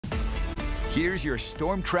Here's your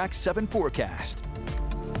Storm Track 7 forecast.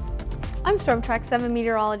 I'm Storm Track 7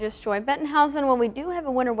 meteorologist Joy Bettenhausen. Well, we do have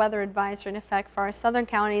a winter weather advisory in effect for our southern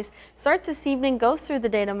counties. Starts this evening, goes through the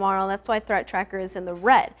day tomorrow. That's why Threat Tracker is in the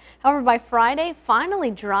red. However, by Friday,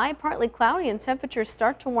 finally dry, partly cloudy, and temperatures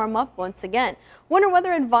start to warm up once again. Winter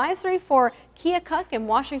weather advisory for Keokuk and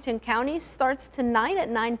Washington counties starts tonight at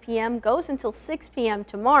 9 p.m., goes until 6 p.m.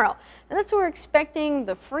 tomorrow. And that's where we're expecting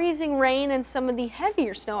the freezing rain and some of the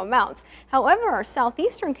heavier snow amounts. However, our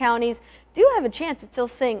southeastern counties do have a chance at still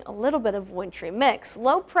seeing a little bit of wintry mix.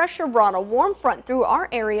 Low pressure brought a warm front through our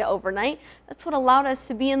area overnight. That's what allowed us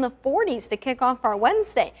to be in the 40s to kick off our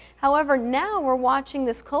Wednesday. However, now we're watching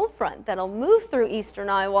this cold front that'll move through eastern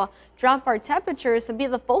Iowa, drop our temperatures, and be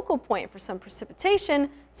the focal point for some precipitation,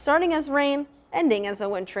 starting as rain, ending as a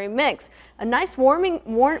wintry mix. A nice warm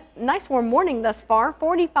morning thus far.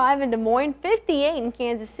 45 in Des Moines, 58 in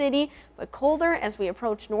Kansas City, but colder as we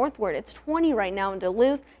approach northward. It's 20 right now in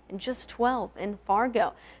Duluth and just 12 in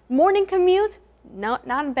Fargo. Morning commute, not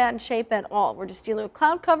in bad shape at all. We're just dealing with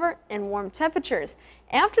cloud cover and warm temperatures.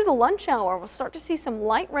 After the lunch hour, we'll start to see some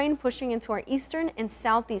light rain pushing into our eastern and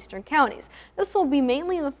southeastern counties. This will be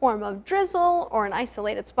mainly in the form of drizzle or an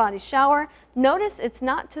isolated spotty shower. Notice it's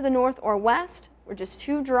not to the north or west. We're just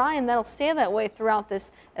too dry, and that'll stay that way throughout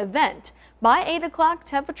this event. By 8 o'clock,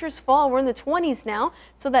 temperatures fall. We're in the 20s now,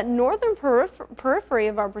 so that northern periphery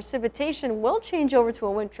of our precipitation will change over to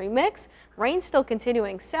a wintry mix. Rain still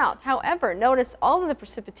continuing south. However, notice all of the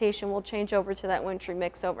precipitation will change over to that wintry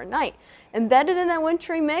mix overnight. Embedded in that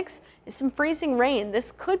wintry mix is some freezing rain.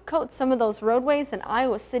 This could coat some of those roadways in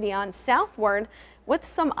Iowa City on southward with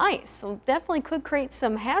some ice, so definitely could create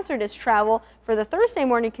some hazardous travel for the Thursday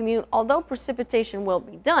morning commute, although precipitation will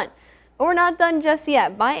be done. But we're not done just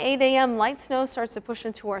yet. By 8 a.m., light snow starts to push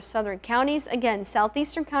into our southern counties. Again,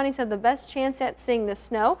 southeastern counties have the best chance at seeing the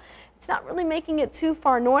snow. It's not really making it too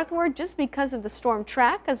far northward just because of the storm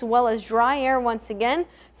track as well as dry air once again.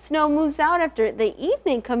 Snow moves out after the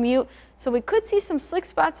evening commute, so we could see some slick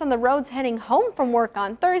spots on the roads heading home from work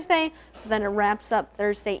on Thursday, then it wraps up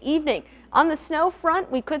Thursday evening. On the snow front,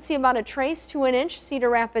 we could see about a trace to an inch Cedar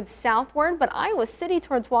Rapids southward, but Iowa City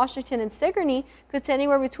towards Washington and Sigourney could see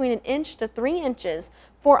anywhere between 1 inch to 3 inches.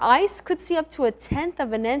 For ice, could see up to 1/10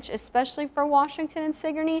 of an inch, especially for Washington and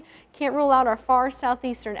Sigourney. Can't rule out our far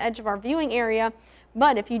southeastern edge of our viewing area.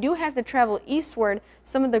 But if you do have to travel eastward,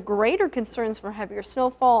 some of the greater concerns for heavier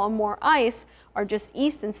snowfall and more ice are just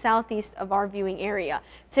east and southeast of our viewing area.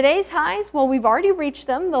 Today's highs, well, we've already reached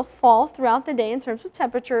them. They'll fall throughout the day in terms of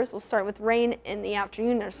temperatures. We'll start with rain in the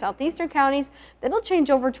afternoon in our southeastern counties. Then it'll change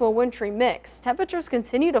over to a wintry mix. Temperatures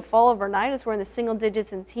continue to fall overnight as we're in the single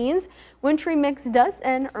digits and teens. Wintry mix does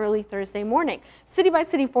end early Thursday morning. City by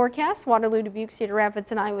city forecast: Waterloo, Dubuque, Cedar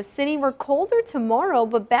Rapids, and Iowa City. We're colder tomorrow,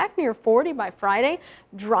 but back near 40 by Friday.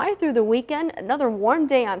 Dry through the weekend. Another warm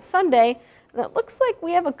day on Sunday. And it looks like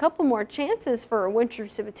we have a couple more chances for winter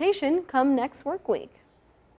precipitation come next work week.